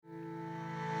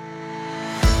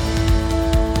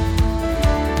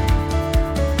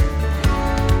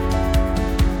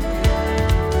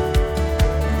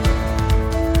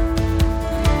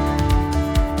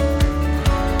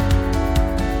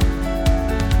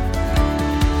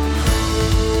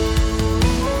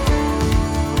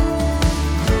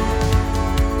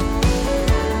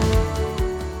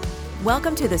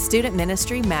welcome to the Student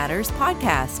Ministry Matters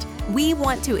podcast. We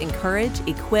want to encourage,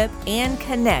 equip, and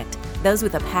connect those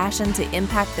with a passion to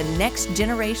impact the next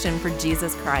generation for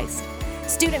Jesus Christ.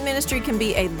 Student ministry can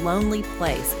be a lonely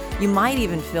place. You might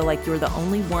even feel like you're the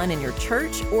only one in your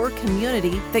church or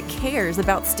community that cares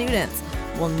about students.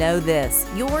 Well, know this,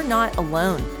 you're not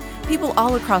alone. People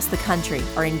all across the country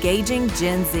are engaging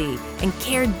Gen Z and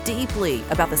care deeply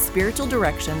about the spiritual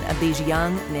direction of these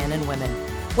young men and women.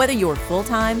 Whether you're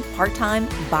full-time, part-time,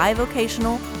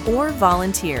 bivocational, or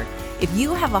volunteer, if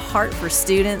you have a heart for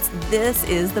students, this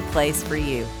is the place for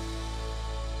you.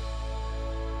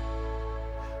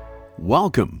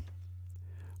 Welcome.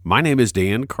 My name is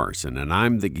Dan Carson, and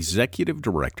I'm the Executive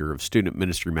Director of Student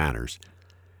Ministry Matters.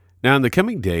 Now, in the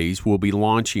coming days, we'll be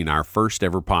launching our first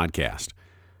ever podcast.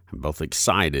 I'm both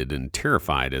excited and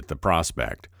terrified at the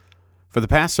prospect. For the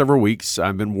past several weeks,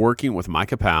 I've been working with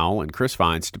Micah Powell and Chris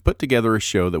Vines to put together a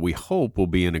show that we hope will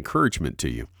be an encouragement to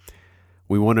you.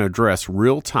 We want to address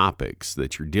real topics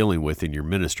that you're dealing with in your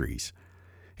ministries,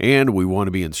 and we want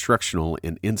to be instructional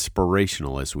and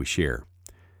inspirational as we share.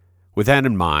 With that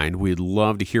in mind, we'd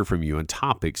love to hear from you on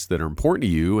topics that are important to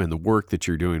you and the work that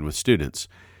you're doing with students.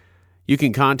 You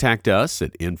can contact us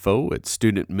at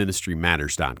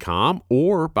info@studentministrymatters.com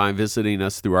or by visiting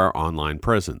us through our online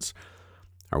presence.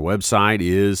 Our website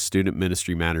is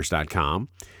studentministrymatters.com.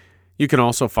 You can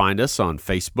also find us on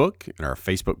Facebook at our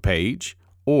Facebook page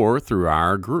or through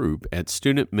our group at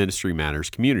Student Ministry Matters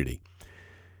Community.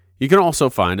 You can also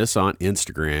find us on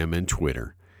Instagram and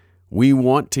Twitter. We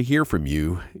want to hear from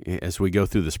you as we go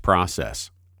through this process.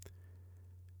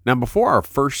 Now, before our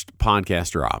first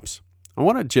podcast drops, I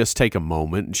want to just take a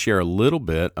moment and share a little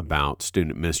bit about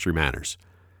Student Ministry Matters.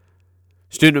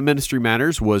 Student Ministry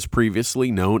Matters was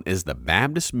previously known as the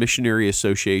Baptist Missionary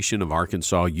Association of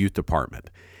Arkansas Youth Department.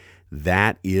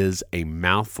 That is a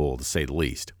mouthful, to say the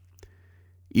least.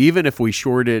 Even if we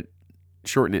shorten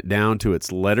it down to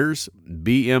its letters,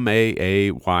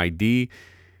 BMAAYD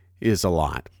is a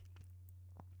lot.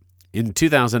 In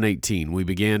 2018, we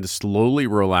began to slowly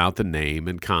roll out the name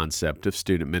and concept of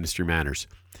Student Ministry Matters.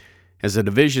 As a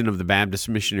division of the Baptist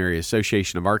Missionary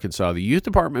Association of Arkansas, the youth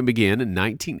department began in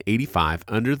 1985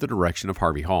 under the direction of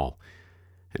Harvey Hall.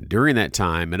 And during that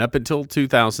time, and up until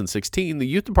 2016, the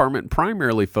youth department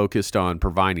primarily focused on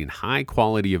providing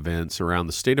high-quality events around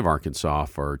the state of Arkansas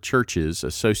for churches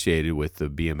associated with the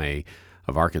BMA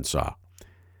of Arkansas.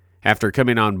 After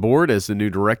coming on board as the new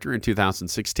director in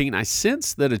 2016, I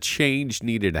sensed that a change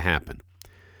needed to happen.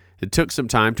 It took some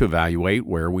time to evaluate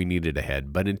where we needed to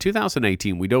head, but in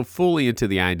 2018, we dove fully into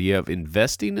the idea of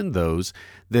investing in those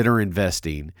that are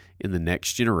investing in the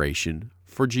next generation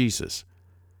for Jesus.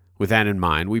 With that in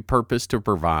mind, we purposed to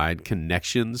provide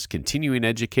connections, continuing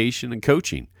education, and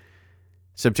coaching.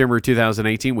 September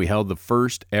 2018, we held the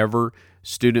first ever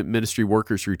Student Ministry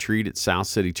Workers Retreat at South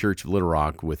City Church of Little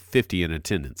Rock with 50 in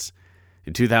attendance.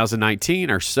 In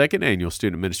 2019, our second annual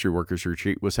Student Ministry Workers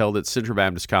Retreat was held at Central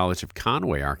Baptist College of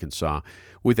Conway, Arkansas,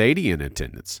 with 80 in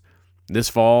attendance. This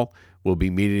fall, we'll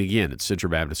be meeting again at Central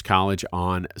Baptist College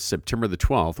on September the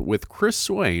 12th with Chris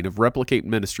Swain of Replicate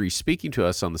Ministries speaking to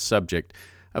us on the subject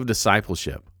of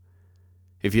discipleship.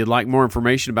 If you'd like more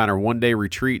information about our one-day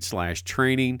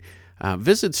retreat/training,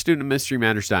 visit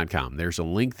studentministrymatters.com. There's a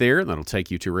link there that'll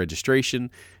take you to registration,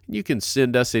 and you can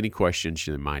send us any questions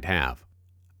you might have.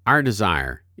 Our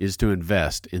desire is to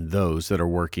invest in those that are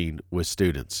working with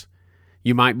students.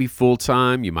 You might be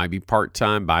full-time, you might be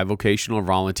part-time, bivocational, or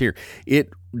volunteer.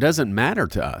 It doesn't matter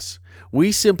to us.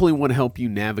 We simply want to help you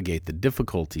navigate the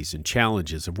difficulties and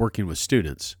challenges of working with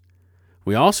students.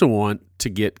 We also want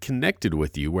to get connected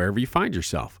with you wherever you find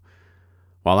yourself.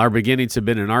 While our beginnings have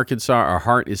been in Arkansas, our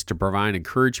heart is to provide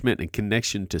encouragement and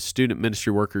connection to student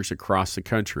ministry workers across the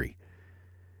country.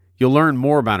 You'll learn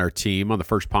more about our team on the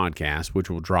first podcast, which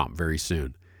will drop very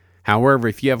soon. However,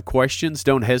 if you have questions,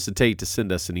 don't hesitate to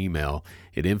send us an email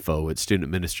at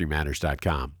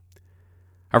info@studentministrymatters.com.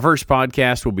 Our first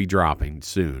podcast will be dropping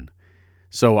soon,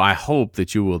 so I hope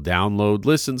that you will download,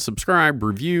 listen, subscribe,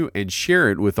 review, and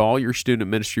share it with all your student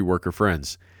ministry worker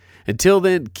friends. Until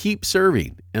then, keep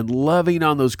serving and loving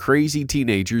on those crazy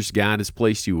teenagers God has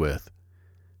placed you with,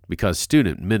 because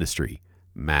student ministry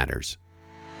matters.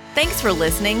 Thanks for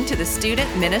listening to the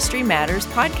Student Ministry Matters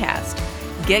podcast.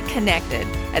 Get connected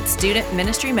at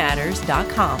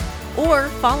studentministrymatters.com or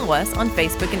follow us on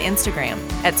Facebook and Instagram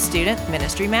at Student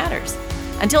Ministry Matters.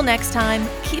 Until next time,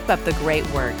 keep up the great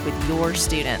work with your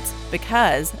students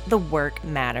because the work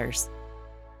matters.